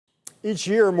Each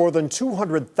year, more than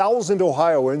 200,000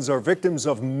 Ohioans are victims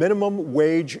of minimum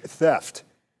wage theft.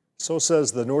 So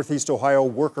says the Northeast Ohio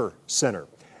Worker Center.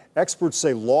 Experts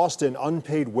say lost and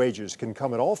unpaid wages can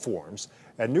come in all forms.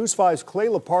 And News 5's Clay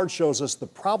Lepard shows us the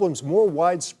problem's more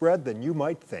widespread than you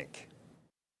might think.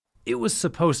 It was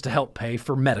supposed to help pay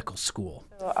for medical school.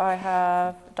 So I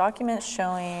have documents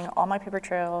showing all my paper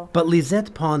trail. But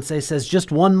Lisette Ponce says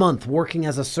just 1 month working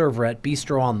as a server at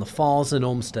Bistro on the Falls in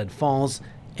Olmsted Falls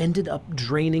ended up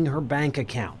draining her bank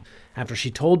account after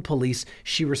she told police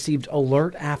she received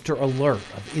alert after alert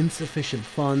of insufficient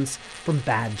funds from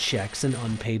bad checks and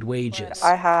unpaid wages.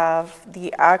 I have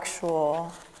the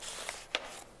actual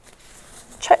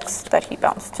checks that he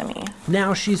bounced to me.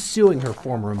 Now she's suing her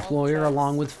former employer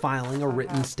along with filing a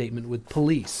written statement with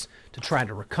police to try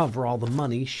to recover all the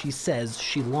money she says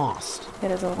she lost.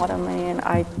 It is a lot of money, and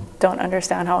I don't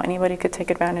understand how anybody could take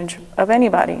advantage of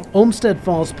anybody. Olmsted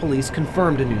Falls police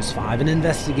confirmed to News 5 an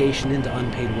investigation into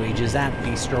unpaid wages at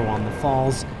Bistro on the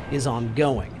Falls is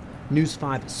ongoing. News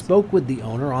 5 spoke with the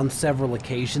owner on several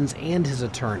occasions and his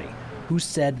attorney, who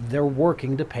said they're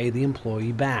working to pay the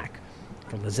employee back.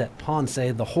 For Lisette Ponce,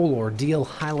 the whole ordeal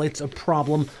highlights a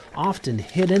problem often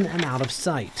hidden and out of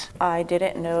sight. I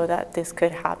didn't know that this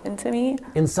could happen to me.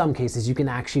 In some cases, you can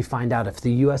actually find out if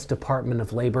the U.S. Department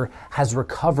of Labor has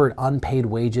recovered unpaid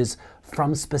wages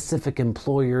from specific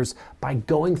employers by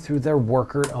going through their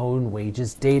worker-owned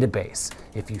wages database.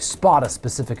 If you spot a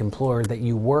specific employer that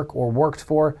you work or worked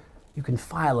for, you can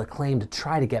file a claim to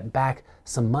try to get back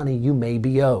some money you may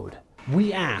be owed.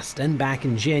 We asked, and back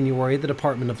in January, the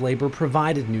Department of Labor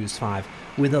provided News 5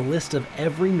 with a list of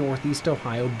every Northeast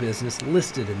Ohio business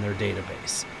listed in their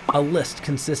database. A list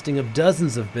consisting of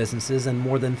dozens of businesses and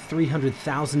more than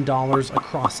 $300,000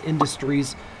 across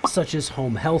industries such as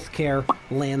home health care,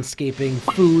 landscaping,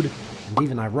 food, and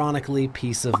even ironically,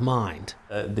 peace of mind.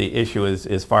 The issue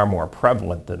is far more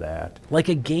prevalent than that. Like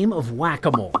a game of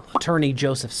whack-a-mole, attorney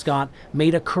Joseph Scott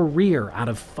made a career out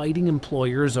of fighting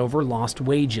employers over lost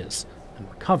wages and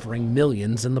recovering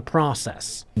millions in the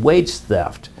process. Wage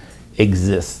theft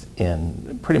exists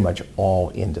in pretty much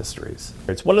all industries.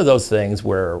 It's one of those things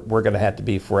where we're going to have to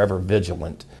be forever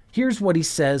vigilant. Here's what he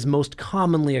says most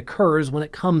commonly occurs when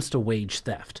it comes to wage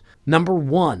theft. Number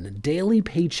 1, daily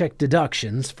paycheck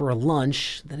deductions for a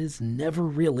lunch that is never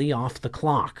really off the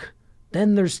clock.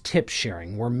 Then there's tip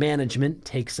sharing, where management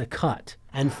takes a cut.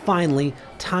 And finally,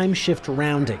 time shift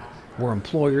rounding, where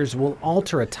employers will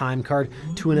alter a time card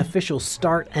to an official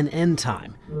start and end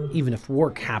time, even if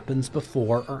work happens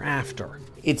before or after.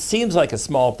 It seems like a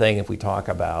small thing if we talk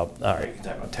about, all right, you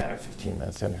talk about 10 or 15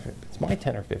 minutes. It's my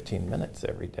 10 or 15 minutes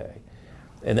every day.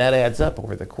 And that adds up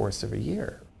over the course of a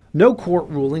year. No court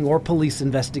ruling or police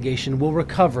investigation will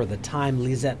recover the time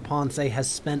Lisette Ponce has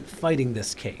spent fighting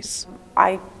this case.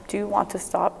 I do want to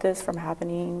stop this from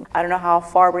happening. I don't know how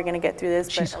far we're going to get through this.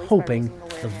 She's hoping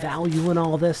the value in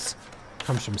all this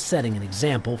comes from setting an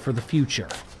example for the future.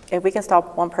 If we can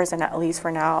stop one person at least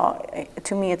for now,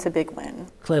 to me it's a big win.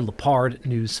 Clay Lepard,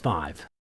 News 5.